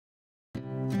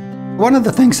One of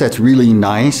the things that's really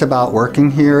nice about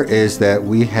working here is that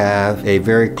we have a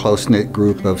very close-knit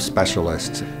group of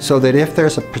specialists, so that if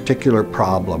there's a particular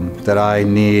problem that I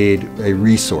need a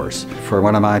resource for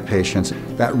one of my patients,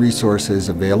 that resource is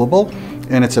available,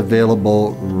 and it's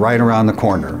available right around the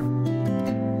corner.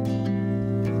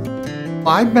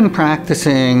 I've been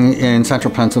practicing in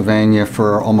central Pennsylvania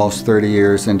for almost 30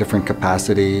 years in different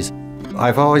capacities.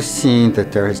 I've always seen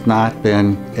that there has not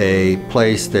been a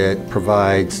place that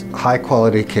provides high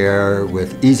quality care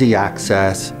with easy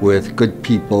access, with good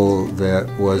people, that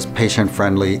was patient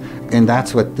friendly, and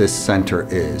that's what this center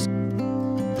is.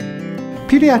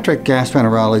 Pediatric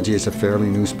gastroenterology is a fairly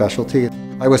new specialty.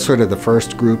 I was sort of the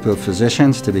first group of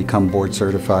physicians to become board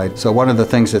certified. So one of the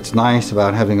things that's nice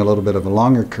about having a little bit of a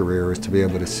longer career is to be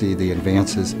able to see the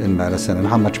advances in medicine and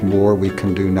how much more we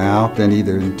can do now than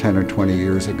either 10 or 20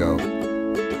 years ago.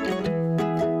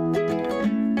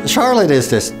 Charlotte is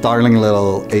this darling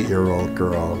little 8-year-old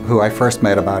girl who I first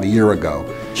met about a year ago.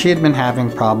 She had been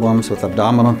having problems with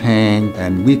abdominal pain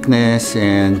and weakness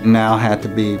and now had to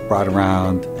be brought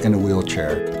around in a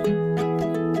wheelchair.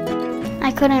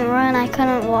 I couldn't run, I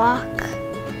couldn't walk.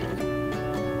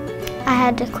 I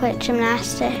had to quit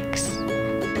gymnastics.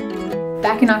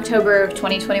 Back in October of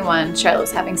 2021, Charlotte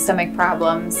was having stomach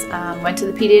problems. Went to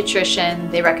the pediatrician.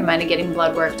 They recommended getting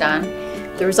blood work done.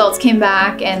 The results came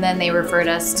back and then they referred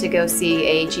us to go see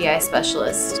a GI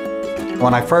specialist.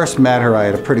 When I first met her, I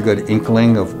had a pretty good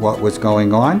inkling of what was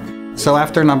going on. So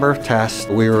after a number of tests,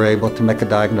 we were able to make a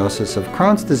diagnosis of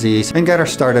Crohn's disease and get her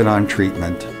started on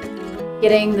treatment.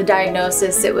 Getting the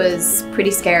diagnosis, it was pretty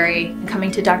scary.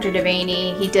 Coming to Dr.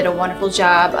 Devaney, he did a wonderful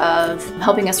job of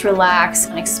helping us relax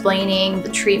and explaining the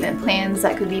treatment plans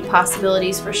that could be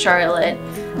possibilities for Charlotte.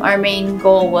 Our main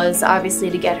goal was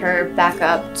obviously to get her back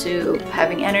up to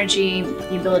having energy,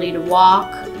 the ability to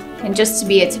walk, and just to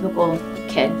be a typical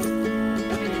kid.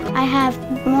 I have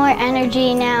more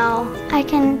energy now. I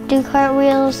can do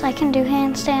cartwheels, I can do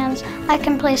handstands, I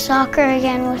can play soccer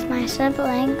again with my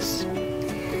siblings.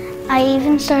 I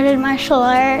even started martial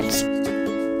arts.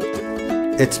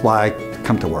 It's why I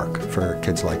come to work for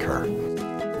kids like her.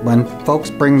 When folks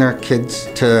bring their kids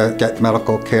to get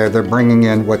medical care, they're bringing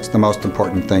in what's the most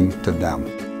important thing to them.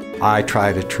 I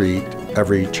try to treat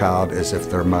every child as if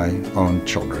they're my own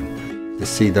children. To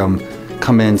see them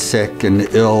come in sick and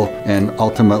ill and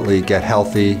ultimately get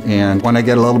healthy, and when I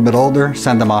get a little bit older,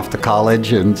 send them off to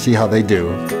college and see how they do.